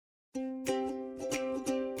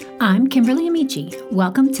I'm Kimberly Amici.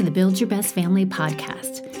 Welcome to the Build Your Best Family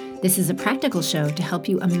podcast. This is a practical show to help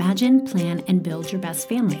you imagine, plan, and build your best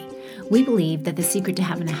family. We believe that the secret to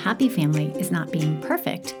having a happy family is not being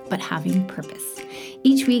perfect, but having purpose.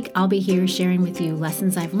 Each week, I'll be here sharing with you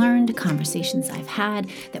lessons I've learned, conversations I've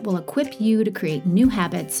had that will equip you to create new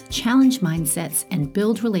habits, challenge mindsets, and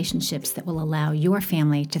build relationships that will allow your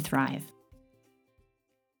family to thrive.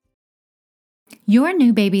 Your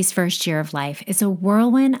new baby's first year of life is a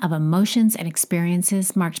whirlwind of emotions and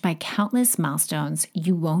experiences marked by countless milestones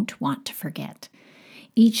you won't want to forget.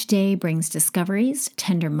 Each day brings discoveries,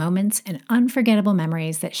 tender moments, and unforgettable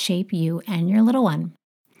memories that shape you and your little one.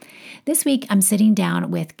 This week, I'm sitting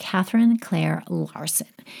down with Catherine Claire Larson.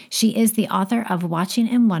 She is the author of Watching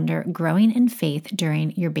in Wonder, Growing in Faith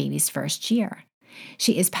During Your Baby's First Year.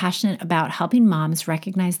 She is passionate about helping moms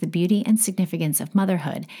recognize the beauty and significance of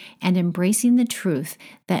motherhood and embracing the truth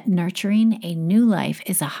that nurturing a new life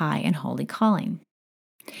is a high and holy calling.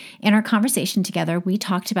 In our conversation together, we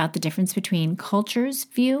talked about the difference between culture's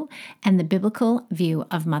view and the biblical view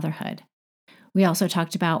of motherhood. We also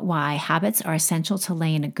talked about why habits are essential to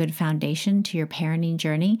laying a good foundation to your parenting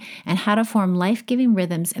journey and how to form life-giving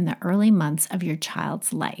rhythms in the early months of your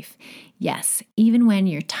child's life. Yes, even when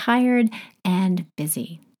you're tired and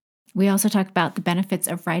busy. We also talked about the benefits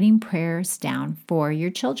of writing prayers down for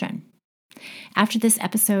your children. After this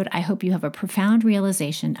episode, I hope you have a profound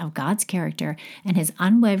realization of God's character and His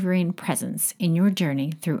unwavering presence in your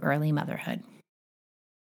journey through early motherhood.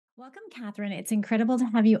 Welcome, Catherine. It's incredible to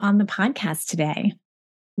have you on the podcast today.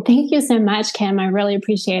 Thank you so much, Kim. I really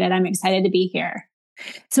appreciate it. I'm excited to be here.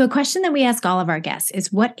 So a question that we ask all of our guests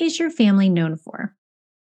is, what is your family known for?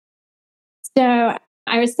 So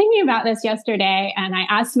I was thinking about this yesterday and I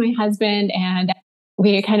asked my husband and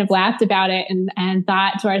we kind of laughed about it and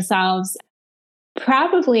thought to ourselves,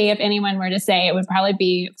 probably if anyone were to say, it would probably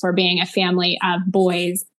be for being a family of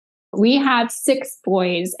boys. We have 6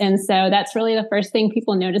 boys. And so that's really the first thing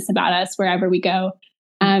people notice about us wherever we go,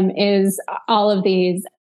 is all of these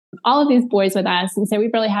boys with us. And so we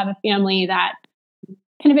really have a family that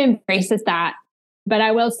kind of embraces that. But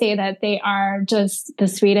I will say that they are just the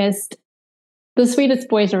sweetest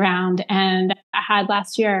boys around. And I had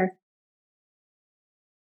last year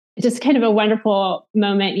just kind of a wonderful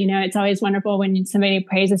moment. You know, it's always wonderful when somebody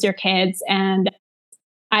praises your kids. And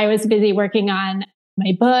I was busy working on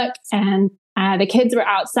my book and the kids were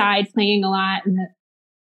outside playing a lot. And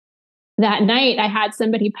that night I had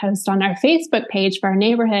somebody post on our Facebook page for our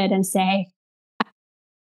neighborhood and say,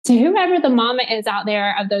 to whoever the mama is out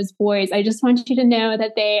there of those boys, I just want you to know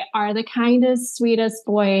that they are the kindest, sweetest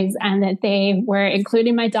boys and that they were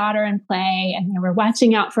including my daughter in play and they were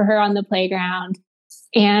watching out for her on the playground.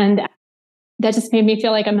 And that just made me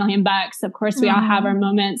feel like $1 million. Of course, we all have our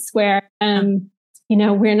moments where,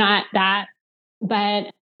 we're not that. But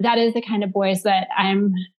that is the kind of boys that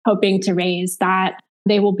I'm hoping to raise, that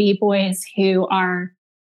they will be boys who are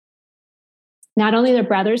not only their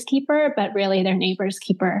brother's keeper, but really their neighbor's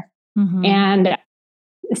keeper. Mm-hmm. And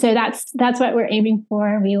so that's what we're aiming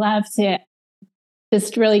for. We love to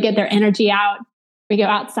just really get their energy out. We go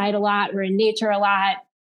outside a lot. We're in nature a lot.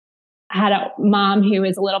 I had a mom who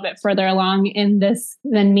is a little bit further along in this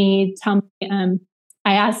than me. I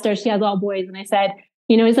asked her, she has all boys, and I said,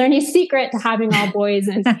 is there any secret to having all boys?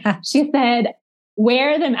 And she said,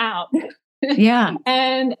 wear them out. Yeah.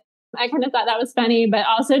 And I kind of thought that was funny, but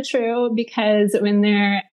also true, because when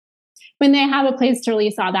they have a place to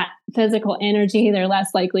release all that physical energy, they're less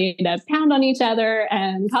likely to pound on each other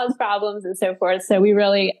and cause problems and so forth. So we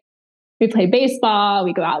play baseball,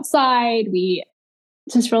 we go outside, we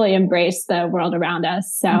just really embrace the world around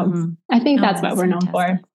us. So I think that's what we're known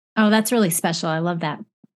for. Oh, that's really special. I love that.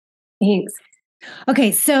 Thanks.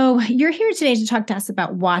 Okay, so you're here today to talk to us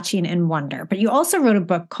about Watching in Wonder, but you also wrote a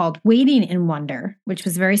book called Waiting in Wonder, which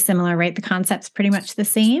was very similar, right? The concept's pretty much the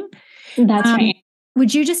same. That's right.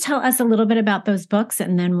 Would you just tell us a little bit about those books,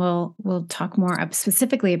 and then we'll talk more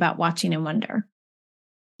specifically about Watching in Wonder?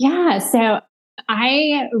 Yeah, so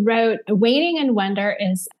I wrote Waiting in Wonder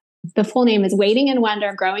the full name is Waiting in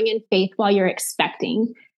Wonder, Growing in Faith While You're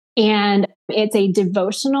Expecting. And it's a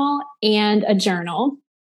devotional and a journal.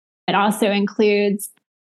 It also includes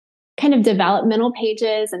kind of developmental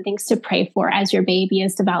pages and things to pray for as your baby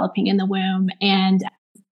is developing in the womb. And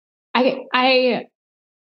I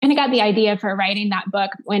kind of got the idea for writing that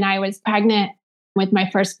book when I was pregnant with my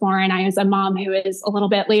firstborn. I was a mom who was a little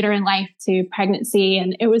bit later in life to pregnancy,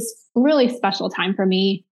 and it was a really special time for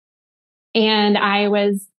me. And I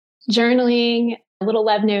was journaling little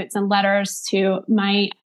love notes and letters to my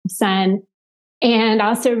son And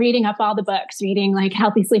also reading up all the books, reading like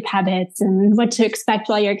Healthy Sleep Habits and What to Expect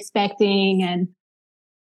While You're Expecting,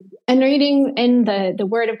 and reading in the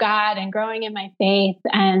Word of God and growing in my faith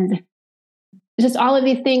and just all of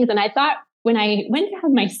these things. And I thought when I went to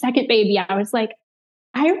have my second baby, I was like,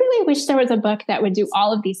 I really wish there was a book that would do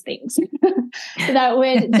all of these things, that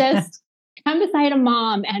would just come beside a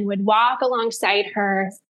mom and would walk alongside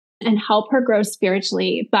her and help her grow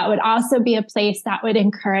spiritually, but would also be a place that would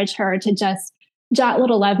encourage her to just jot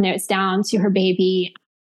little love notes down to her baby,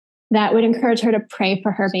 that would encourage her to pray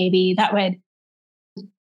for her baby, that would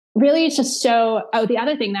really just show. Oh, the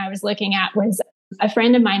other thing that I was looking at was a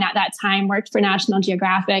friend of mine at that time worked for National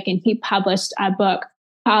Geographic, and he published a book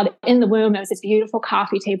called In the Womb. It was a beautiful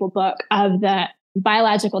coffee table book of the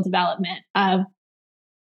biological development of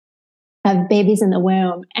babies in the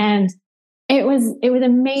womb. And it was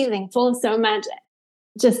amazing, full of so much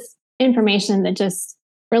just information that just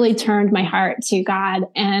really turned my heart to God.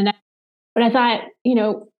 But I thought,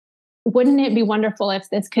 wouldn't it be wonderful if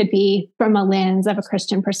this could be from a lens of a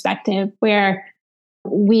Christian perspective, where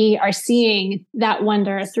we are seeing that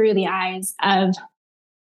wonder through the eyes of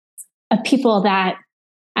people that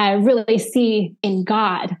really see in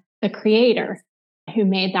God, the creator, who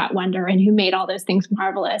made that wonder and who made all those things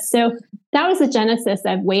marvelous. So that was the genesis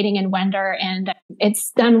of Waiting in Wonder. And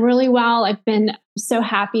it's done really well. I've been so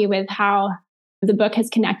happy with how the book has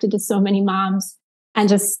connected to so many moms and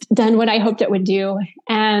just done what I hoped it would do.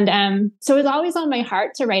 And so it was always on my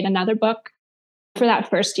heart to write another book for that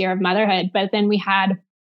first year of motherhood. But then we had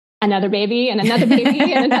another baby and another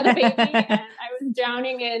baby and another baby. And I was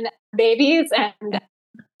drowning in babies, and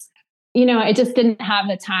I just didn't have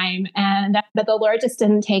the time. But the Lord just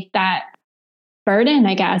didn't take that burden,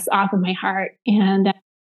 I guess, off of my heart. And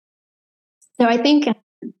so I think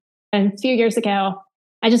a few years ago,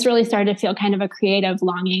 I just really started to feel kind of a creative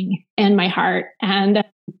longing in my heart. And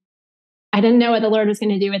I didn't know what the Lord was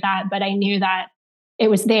going to do with that, but I knew that it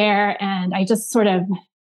was there. And I just sort of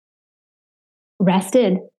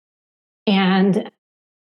rested and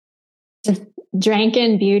just drank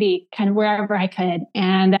in beauty kind of wherever I could.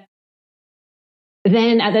 And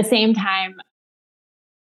then at the same time,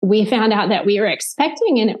 we found out that we were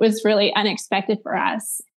expecting, and it was really unexpected for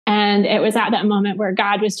us. And it was at that moment where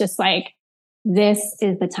God was just like, this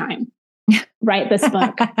is the time. Write this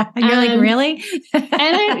book. You're like, really? Because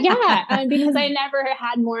I never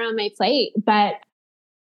had more on my plate. But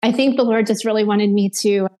I think the Lord just really wanted me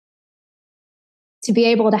to be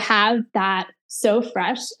able to have that so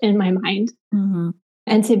fresh in my mind, mm-hmm.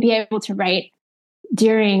 and to be able to write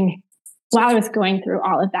while I was going through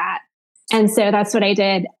all of that. And so that's what I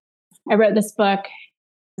did. I wrote this book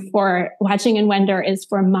for Watching in Wonder is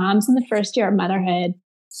for moms in the first year of motherhood.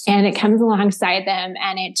 And it comes alongside them.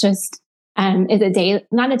 And it just is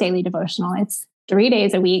not a daily devotional. It's 3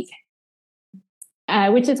 days a week,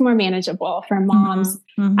 which is more manageable for moms,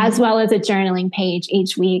 mm-hmm. as well as a journaling page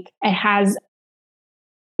each week. It has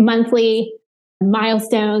monthly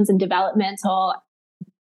milestones and developmental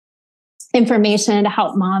information to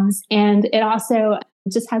help moms. And it also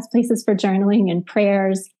just has places for journaling and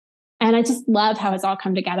prayers. And I just love how it's all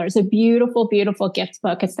come together. It's a beautiful, beautiful gift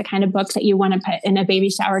book. It's the kind of book that you want to put in a baby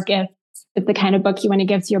shower gift. It's the kind of book you want to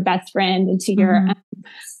give to your best friend and to your,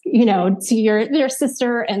 mm-hmm. To your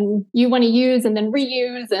sister, and you want to use and then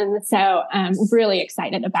reuse. And so I'm really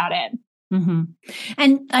excited about it. Mm-hmm.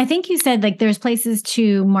 And I think you said like there's places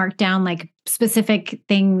to mark down like specific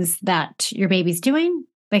things that your baby's doing.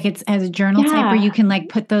 Like it's as a journal type where you can like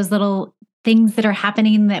put those little things that are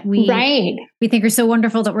happening that we think are so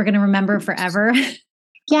wonderful that we're going to remember forever.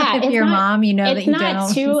 Yeah. If you're a mom, that you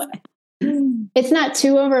don't. It's not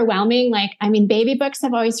too overwhelming. Like, I mean, baby books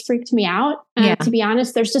have always freaked me out. To be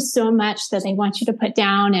honest, there's just so much that they want you to put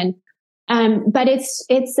down. And, but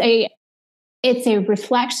it's a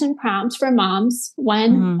reflection prompt for moms,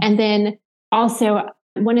 one, mm-hmm. and then also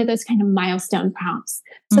one of those kind of milestone prompts.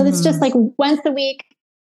 So mm-hmm. it's just like once a week,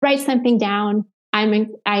 write something down.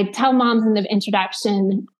 I tell moms in the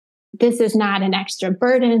introduction, this is not an extra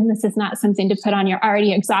burden. This is not something to put on your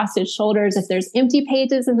already exhausted shoulders. If there's empty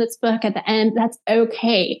pages in this book at the end, that's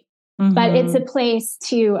okay. Mm-hmm. But it's a place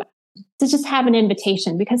to just have an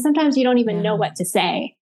invitation, because sometimes you don't even know what to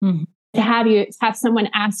say. Mm-hmm. To have someone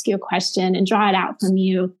ask you a question and draw it out from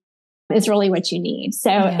you is really what you need.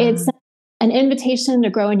 So it's an invitation to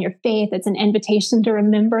grow in your faith. It's an invitation to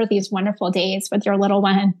remember these wonderful days with your little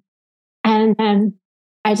one. And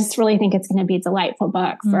I just really think it's going to be a delightful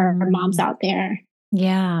book for moms out there.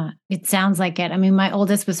 Yeah, it sounds like it. I mean, my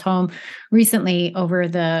oldest was home recently over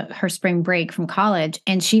her spring break from college,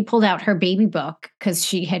 and she pulled out her baby book because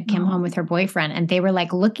she had come home with her boyfriend, and they were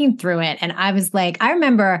like looking through it. And I was like, I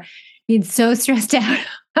remember being so stressed out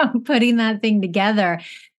about putting that thing together.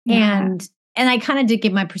 Yeah. And I kind of did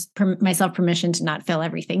give myself permission to not fill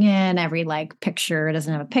everything in. Every like picture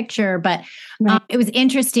doesn't have a picture, but Right. it was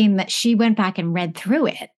interesting that she went back and read through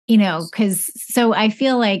it, because so I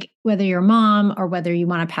feel like whether you're a mom or whether you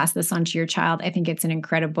want to pass this on to your child, I think it's an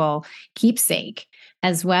incredible keepsake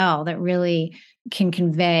as well that really can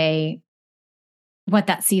convey what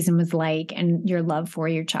that season was like and your love for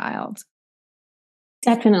your child.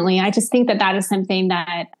 Definitely. I just think that that is something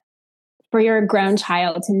that for your grown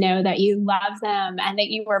child to know that you love them and that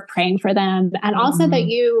you were praying for them. And also that Mhm.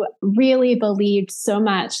 you really believed so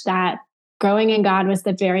much that growing in God was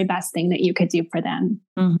the very best thing that you could do for them.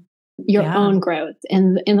 Mhm. Your Yeah. own growth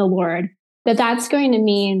in the Lord, that's going to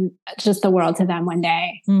mean just the world to them one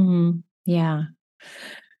day. Yeah.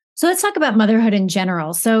 So let's talk about motherhood in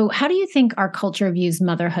general. So, how do you think our culture views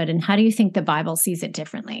motherhood, and how do you think the Bible sees it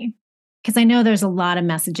differently? Because I know there's a lot of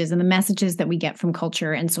messages, and the messages that we get from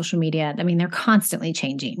culture and social media, I mean, they're constantly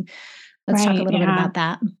changing. Let's talk a Right. little bit Yeah. about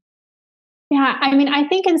that. Yeah. I mean, I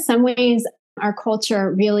think in some ways our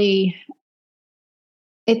culture really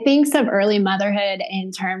it thinks of early motherhood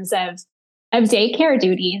in terms of daycare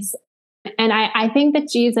duties. And I think that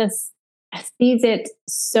Jesus sees it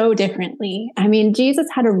so differently. I mean, Jesus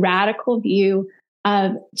had a radical view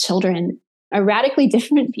of children, a radically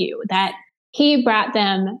different view that he brought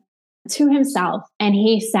them to himself and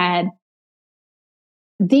he said,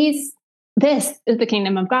 these this is the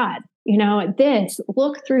kingdom of God. You know, this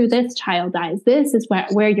look through this child's eyes. This is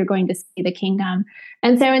where you're going to see the kingdom.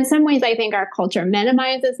 And so, in some ways, I think our culture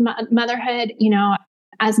minimizes motherhood. You know,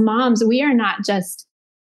 as moms, we're not just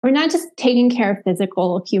taking care of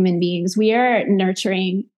physical human beings. We are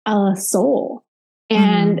nurturing a soul,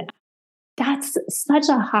 and Mhm. that's such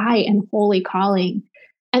a high and holy calling.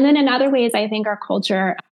 And then in other ways, I think our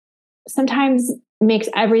culture sometimes makes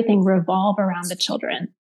everything revolve around the children.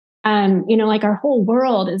 You know, like our whole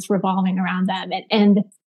world is revolving around them. And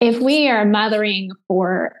if we are mothering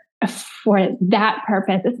for that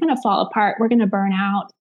purpose, it's going to fall apart. We're going to burn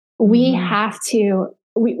out. Mhm.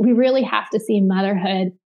 We really have to see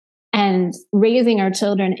motherhood and raising our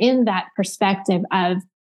children in that perspective of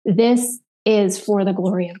this is for the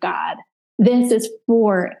glory of God. This is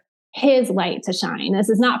for his light to shine. This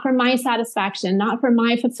is not for my satisfaction, not for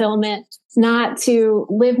my fulfillment, not to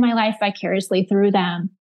live my life vicariously through them,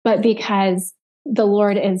 but because the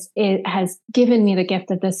Lord it has given me the gift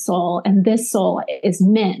of this soul, and this soul is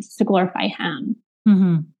meant to glorify him.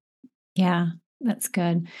 Mhm. Yeah, that's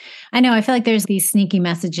good. I know. I feel like there's these sneaky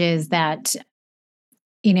messages that,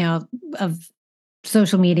 you know, of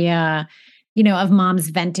social media, of moms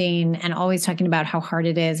venting and always talking about how hard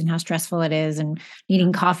it is and how stressful it is and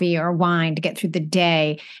needing coffee or wine to get through the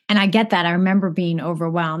day. And I get that. I remember being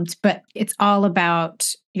overwhelmed, but it's all about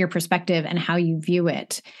your perspective and how you view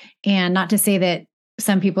it. And not to say that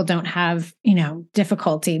some people don't have,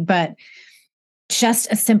 difficulty, but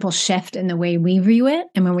just a simple shift in the way we view it.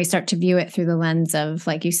 And when we start to view it through the lens of,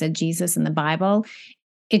 like you said, Jesus and the Bible,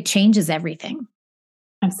 it changes everything.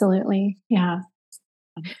 Absolutely. Yeah.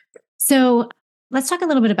 So let's talk a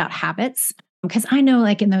little bit about habits. Because I know,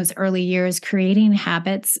 like in those early years, creating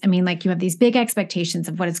habits, I mean, like you have these big expectations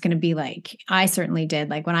of what it's going to be like. I certainly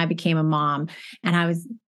did. Like when I became a mom and I was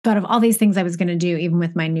thought of all these things I was going to do, even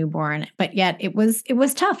with my newborn, but yet it was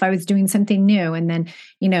tough. I was doing something new. And then,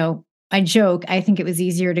 I joke, I think it was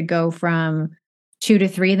easier to go from 2 to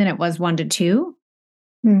 3 than it was 1 to 2.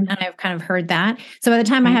 Mm, And I've kind of heard that. So by the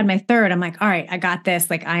time I right. had my third, I'm like, all right, I got this.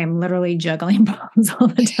 Like I am literally juggling balls all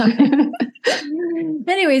the time.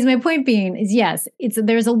 Anyways, my point being is yes,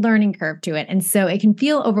 there's a learning curve to it. And so it can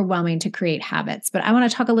feel overwhelming to create habits. But I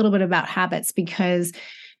want to talk a little bit about habits because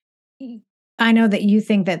I know that you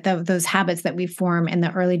think that those habits that we form in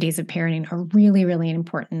the early days of parenting are really, really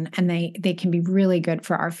important, and they can be really good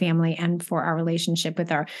for our family and for our relationship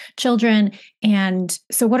with our children. And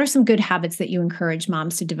so, what are some good habits that you encourage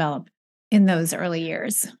moms to develop in those early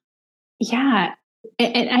years? Yeah.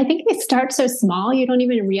 And I think they start so small, you don't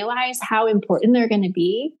even realize how important they're going to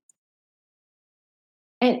be.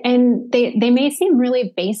 And they may seem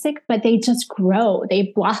really basic, but they just grow,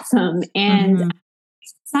 they blossom. And Hmm.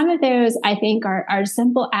 some of those I think are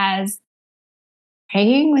simple as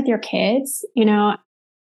praying with your kids, you know,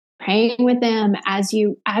 praying with them as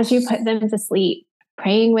you put them to sleep,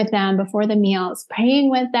 praying with them before the meals, praying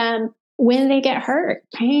with them when they get hurt,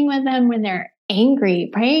 praying with them when they're angry,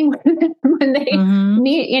 praying with them when they Hmm.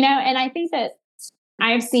 need, and I think that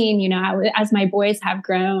I've seen, as my boys have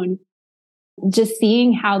grown, just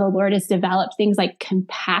seeing how the Lord has developed things like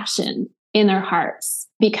compassion in their hearts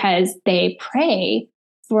because they pray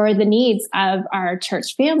for the needs of our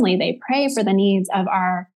church family. They pray for the needs of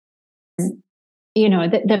our,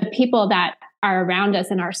 the people that are around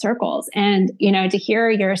us in our circles. And, to hear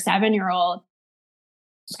your 7-year-old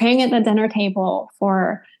praying at the dinner table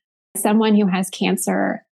for someone who has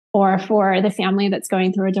cancer or for the family that's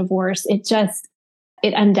going through a divorce, it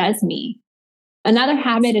undoes me. Another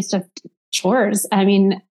habit is just chores. I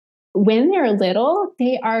mean, when they're little,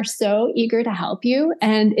 they are so eager to help you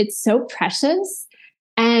and it's so precious.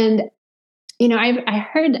 And, I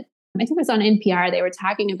heard, I think it was on NPR, they were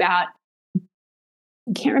talking about,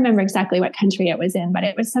 I can't remember exactly what country it was in, but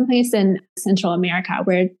it was someplace in Central America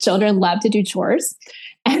where children love to do chores.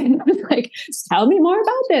 And I was like, tell me more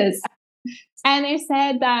about this. And they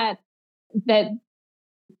said that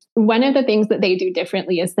one of the things that they do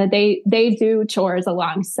differently is that they do chores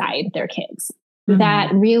alongside their kids. Mm-hmm.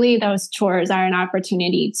 That really those chores are an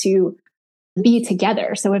opportunity to be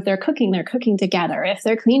together. So if they're cooking together. If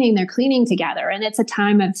they're cleaning together. And it's a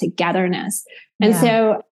time of togetherness. And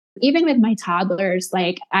so even with my toddlers,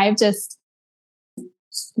 like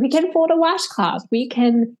we can fold a washcloth. You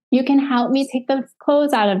can help me take the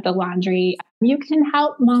clothes out of the laundry. You can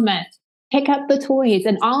help mama pick up the toys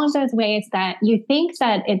and all of those ways that you think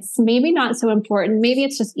that it's maybe not so important. Maybe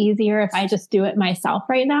it's just easier if I just do it myself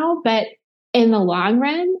right now. But in the long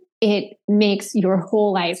run, it makes your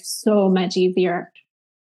whole life so much easier.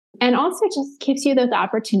 And also just gives you those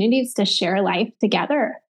opportunities to share life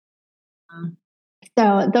together.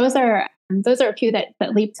 So those are a few that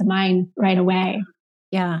leap to mind right away.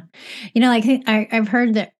 Yeah. I think I've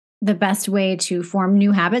heard that the best way to form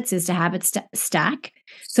new habits is to habit stack.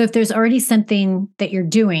 So if there's already something that you're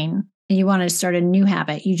doing and you want to start a new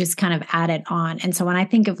habit, you just kind of add it on. And so when I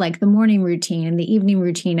think of like the morning routine and the evening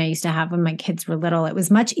routine I used to have when my kids were little, it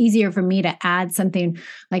was much easier for me to add something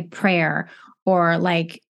like prayer or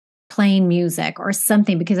like playing music or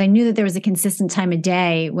something, because I knew that there was a consistent time of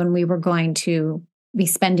day when we were going to be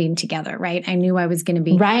spending together, right? I knew I was going to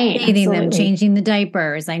be bathing them, changing the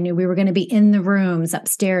diapers. I knew we were going to be in the rooms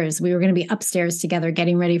upstairs. We were going to be upstairs together,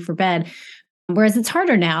 getting ready for bed. Whereas it's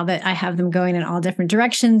harder now that I have them going in all different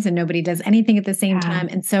directions and nobody does anything at the same time.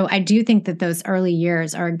 And so I do think that those early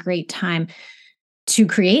years are a great time to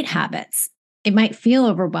create habits. It might feel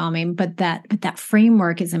overwhelming, but that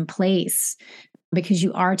framework is in place because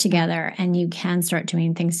you are together and you can start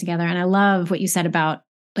doing things together. And I love what you said about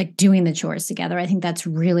like doing the chores together. I think that's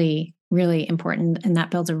really, really important. And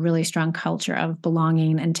that builds a really strong culture of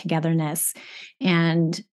belonging and togetherness.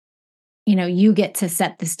 And, you get to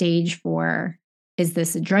set the stage for, is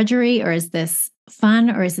this a drudgery or is this fun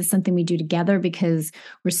or is this something we do together because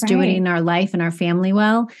we're stewarding our life and our family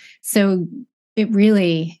well? So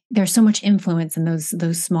there's so much influence in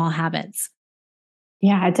those small habits.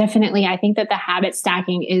 Yeah, definitely. I think that the habit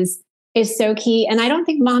stacking is so key. And I don't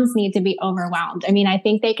think moms need to be overwhelmed. I mean, I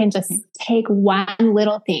think they can just take one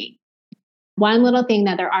little thing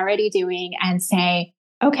that they're already doing and say,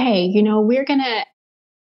 okay,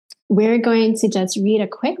 we're going to just read a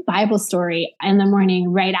quick Bible story in the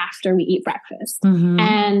morning right after we eat breakfast. Mm-hmm.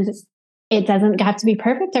 And it doesn't have to be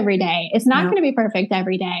perfect every day. It's not going to be perfect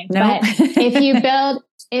every day. But if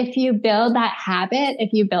you build that habit,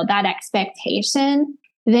 if you build that expectation,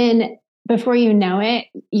 then before you know it,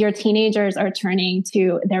 your teenagers are turning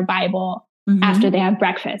to their Bible after they have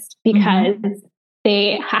breakfast because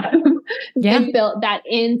they have they've built that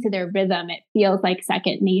into their rhythm. It feels like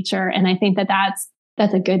second nature. And I think that that's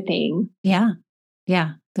a good thing. Yeah.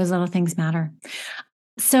 Yeah. Those little things matter.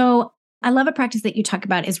 So I love a practice that you talk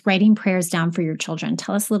about is writing prayers down for your children.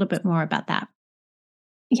 Tell us a little bit more about that.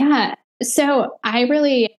 Yeah. So I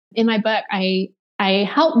really, in my book, I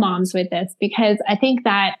help moms with this because I think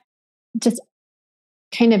that just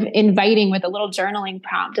kind of inviting with a little journaling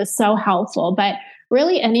prompt is so helpful. But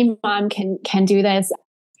really any mom can do this.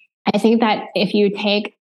 I think that if you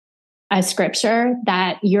take a scripture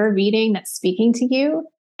that you're reading that's speaking to you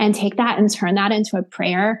and take that and turn that into a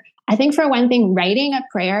prayer. I think for one thing, writing a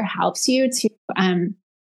prayer helps you to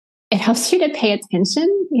pay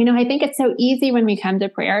attention. I think it's so easy when we come to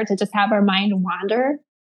prayer to just have our mind wander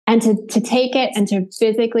and to take it and to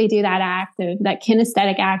physically do that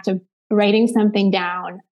kinesthetic act of writing something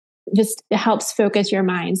down just helps focus your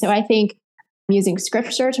mind. So I think using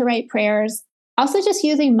scripture to write prayers, also just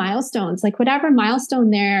using milestones, like whatever milestone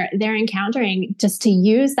they're encountering, just to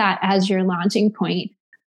use that as your launching point.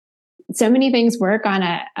 So many things work on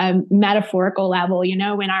a metaphorical level.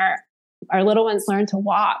 When our little ones learn to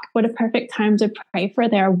walk, what a perfect time to pray for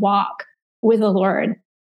their walk. with the Lord,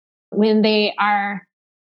 when they are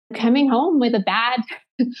coming home with a bad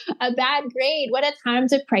grade, what a time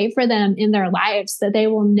to pray for them in their lives, that they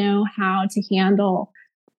will know how to handle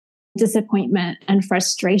disappointment and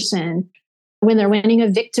frustration. When they're winning a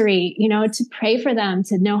victory, to pray for them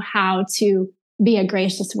to know how to be a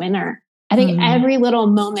gracious winner. I think every little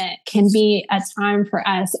moment can be a time for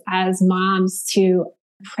us as moms to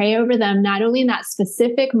pray over them, not only in that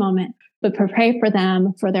specific moment, but pray for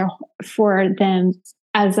them, for them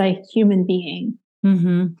as a human being.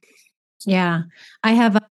 Mm-hmm. Yeah. I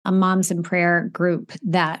have a moms in prayer group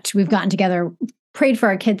that we've gotten together, prayed for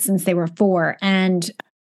our kids since they were 4. And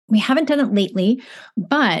we haven't done it lately,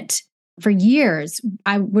 but for years,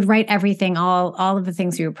 I would write everything, all of the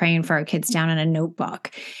things we were praying for our kids down in a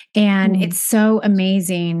notebook. And it's so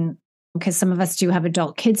amazing, because some of us do have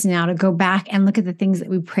adult kids now, to go back and look at the things that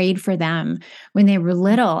we prayed for them when they were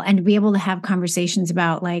little, and to be able to have conversations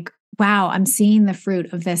about, like, wow, I'm seeing the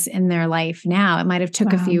fruit of this in their life now. It might have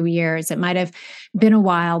took a few years. It might have been a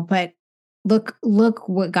while, but look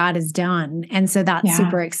what God has done. And so that's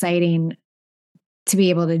super exciting to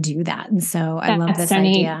be able to do that. And so I love this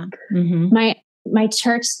idea. My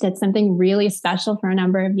church did something really special for a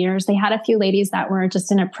number of years. They had a few ladies that were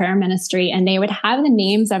just in a prayer ministry, and they would have the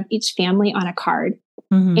names of each family on a card.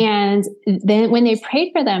 And then when they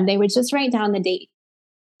prayed for them, they would just write down the date,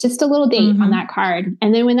 just a little date on that card.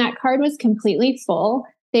 And then when that card was completely full,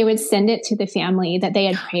 they would send it to the family that they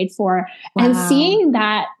had prayed for. Wow. And seeing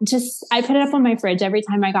that, I put it up on my fridge every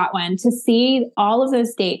time I got one, to see all of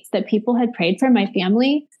those dates that people had prayed for my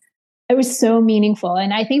family. It was so meaningful.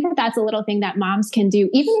 And I think that that's a little thing that moms can do.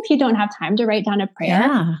 Even if you don't have time to write down a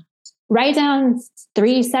prayer, write down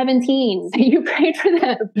 317 you prayed for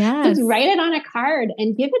them. Just write it on a card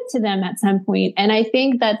and give it to them at some point. And I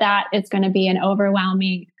think that is going to be an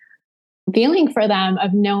overwhelming feeling for them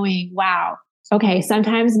of knowing, wow, okay,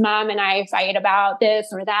 sometimes mom and I fight about this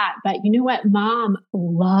or that, but you know what? Mom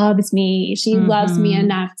loves me. She loves me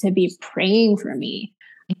enough to be praying for me.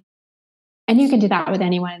 And you can do that with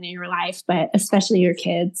anyone in your life, but especially your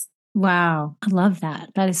kids. Wow. I love that.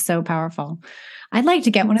 That is so powerful. I'd like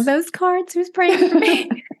to get one of those cards. Who's praying for me?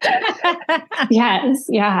 Yes.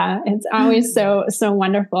 Yeah. It's always so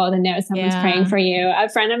wonderful to know someone's praying for you. A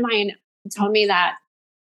friend of mine told me that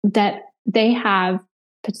they have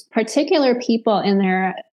particular people in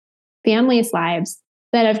their families' lives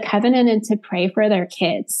that have covenanted to pray for their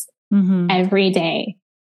kids every day.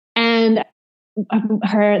 And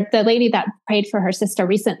the lady that prayed for her sister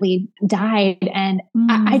recently died. And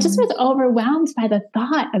I just was overwhelmed by the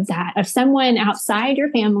thought of that, of someone outside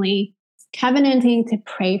your family covenanting to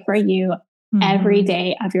pray for you every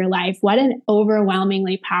day of your life. What an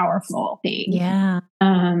overwhelmingly powerful thing. Yeah.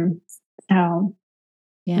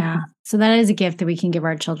 So that is a gift that we can give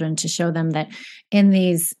our children, to show them that in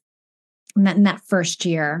that first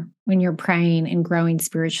year, when you're praying and growing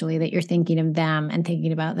spiritually, that you're thinking of them and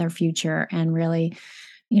thinking about their future, and really,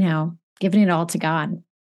 giving it all to God.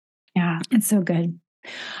 Yeah. It's so good.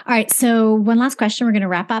 All right. So one last question. We're going to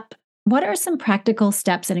wrap up. What are some practical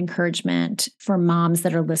steps and encouragement for moms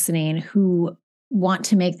that are listening who want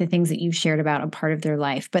to make the things that you've shared about a part of their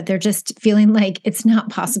life, but they're just feeling like it's not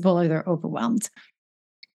possible, or they're overwhelmed?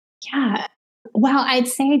 Yeah. Well, I'd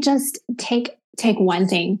say just take one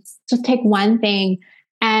thing. Just take one thing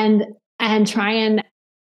and try and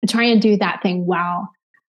do that thing well.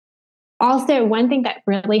 Also, one thing that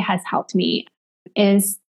really has helped me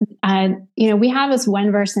is, we have this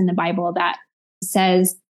one verse in the Bible that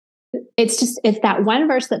says, it's that one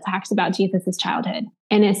verse that talks about Jesus's childhood.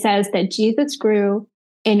 And it says that Jesus grew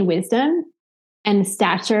in wisdom and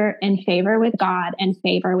stature and favor with God and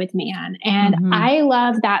favor with man. And I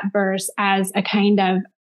love that verse as a kind of,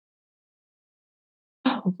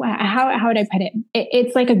 how would I put it?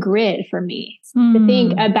 It's like a grid for me to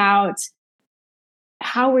think about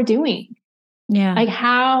how we're doing. Yeah. Like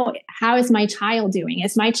how is my child doing?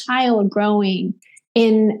 Is my child growing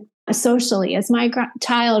in socially? Is my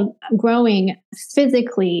child growing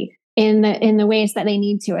physically in the ways that they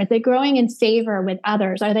need to? Are they growing in favor with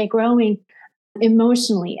others? Are they growing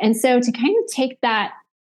emotionally? And so to kind of take that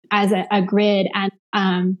as a grid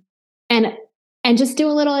and just do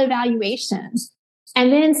a little evaluation,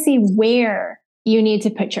 and then see where you need to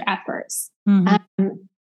put your efforts.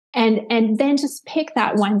 And then just pick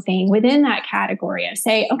that one thing within that category of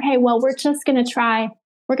say, okay, well, we're going to try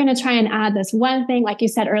and add this one thing. Like you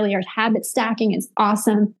said earlier, habit stacking is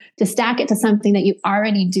awesome, to stack it to something that you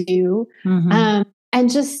already do. And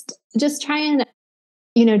just try and,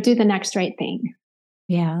 do the next right thing.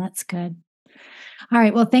 Yeah, that's good. All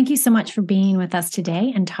right. Well, thank you so much for being with us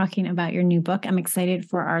today and talking about your new book. I'm excited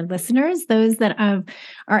for our listeners, those that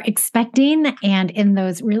are expecting and in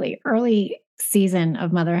those really early season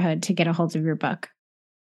of motherhood, to get a hold of your book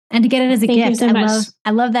and to get it as a Thank gift. you so much.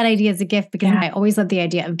 I love that idea as a gift, because I always love the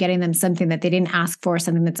idea of getting them something that they didn't ask for,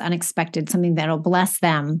 something that's unexpected, something that'll bless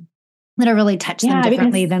them, that'll really touch them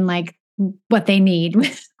differently than like what they need,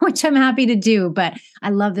 which I'm happy to do. But I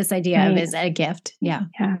love this idea of as a gift. Yeah.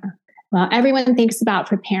 Well, everyone thinks about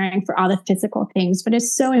preparing for all the physical things, but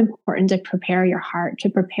it's so important to prepare your heart, to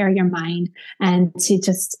prepare your mind, and to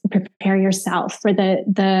just prepare yourself for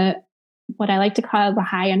the what I like to call the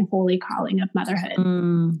high and holy calling of motherhood.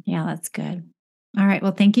 Yeah, that's good. All right.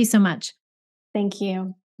 Well, thank you so much. Thank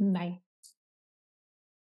you. Bye.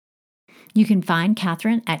 You can find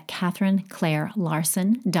Catherine at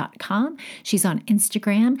CatherineClaireLarson.com. She's on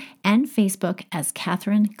Instagram and Facebook as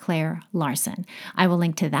Catherine Claire Larson. I will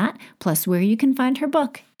link to that, plus where you can find her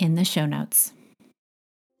book, in the show notes.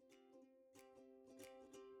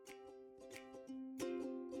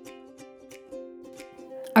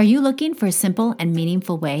 Are you looking for a simple and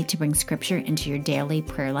meaningful way to bring Scripture into your daily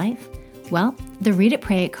prayer life? Well, the Read It,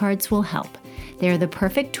 Pray It cards will help. They are the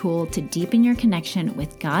perfect tool to deepen your connection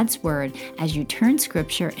with God's Word as you turn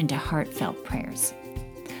Scripture into heartfelt prayers.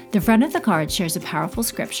 The front of the card shares a powerful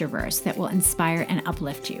Scripture verse that will inspire and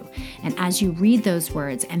uplift you. And as you read those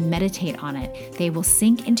words and meditate on it, they will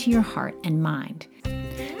sink into your heart and mind.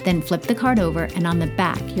 Then flip the card over, and on the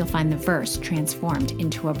back, you'll find the verse transformed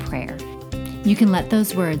into a prayer. You can let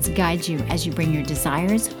those words guide you as you bring your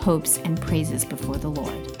desires, hopes, and praises before the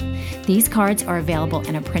Lord. These cards are available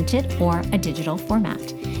in a printed or a digital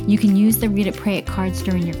format. You can use the Read It, Pray It cards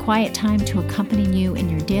during your quiet time to accompany you in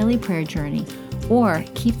your daily prayer journey, or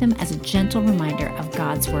keep them as a gentle reminder of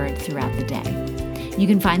God's Word throughout the day. You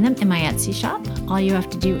can find them in my Etsy shop. All you have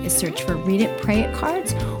to do is search for Read It, Pray It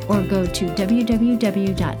cards, or go to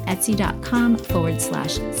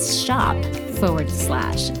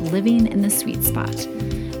www.etsy.com/shop/living in the sweet spot.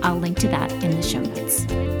 I'll link to that in the show notes.